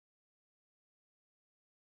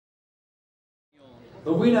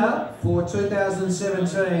The winner for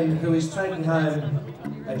 2017, who is taking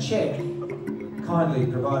home a cheque,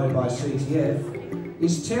 kindly provided by CTF,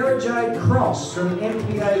 is Terah-Jade Cross from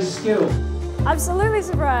MPA Skills. Absolutely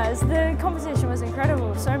surprised. The competition was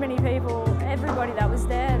incredible. So many people, everybody that was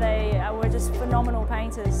there, they were just phenomenal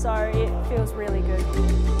painters, so it feels really good.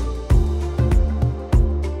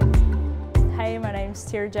 Hey, my name's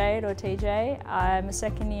Terah-Jade, or TJ. I'm a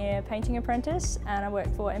second year painting apprentice and I work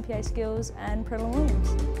for MPA Skills and Prittle & Williams.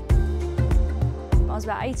 I was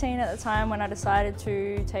about 18 at the time when I decided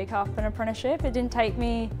to take up an apprenticeship.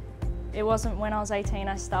 It wasn't when I was 18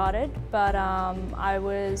 I started, but I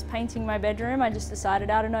was painting my bedroom. I just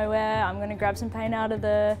decided out of nowhere, I'm going to grab some paint out of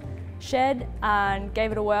the shed and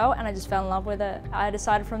gave it a whirl, and I just fell in love with it. I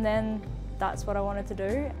decided from then that's what I wanted to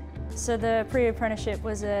do. So the pre-apprenticeship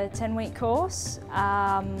was a 10-week course.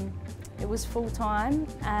 It was full-time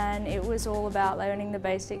and it was all about learning the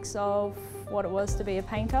basics of what it was to be a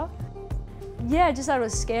painter. Yeah, I just thought it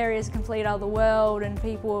was scary as a complete other world, and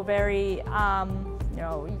people were very, you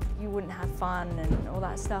know, you wouldn't have fun and all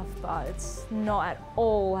that stuff, but it's not at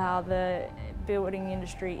all how the building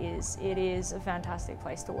industry is. It is a fantastic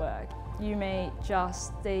place to work. You meet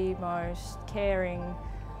just the most caring,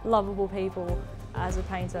 lovable people as a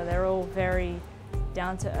painter. They're all very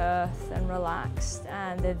down to earth and relaxed,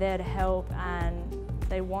 and they're there to help, and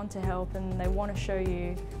they want to help, and they want to show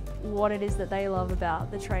you what it is that they love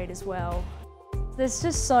about the trade as well. There's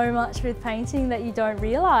just so much with painting that you don't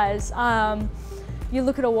realise. You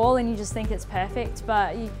look at a wall and you just think it's perfect,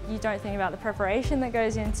 but you don't think about the preparation that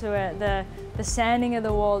goes into it, the sanding of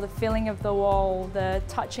the wall, the filling of the wall, the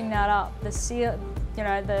touching that up, the seal, you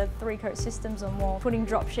know, the 3-coat systems on wall, putting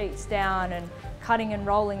drop sheets down and cutting and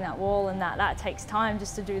rolling that wall, and that takes time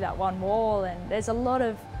just to do that one wall, and there's a lot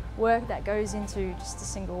of work that goes into just a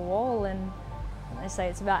single wall, and they say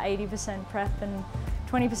it's about 80% prep and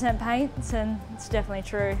 20% paint, and it's definitely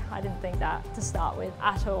true. I didn't think that to start with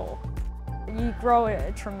at all. You grow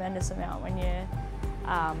a tremendous amount when you're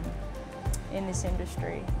in this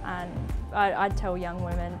industry, and I'd tell young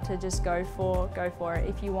women to just go for it.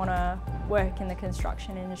 If you want to work in the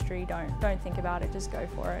construction industry, don't think about it, just go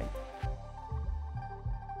for it.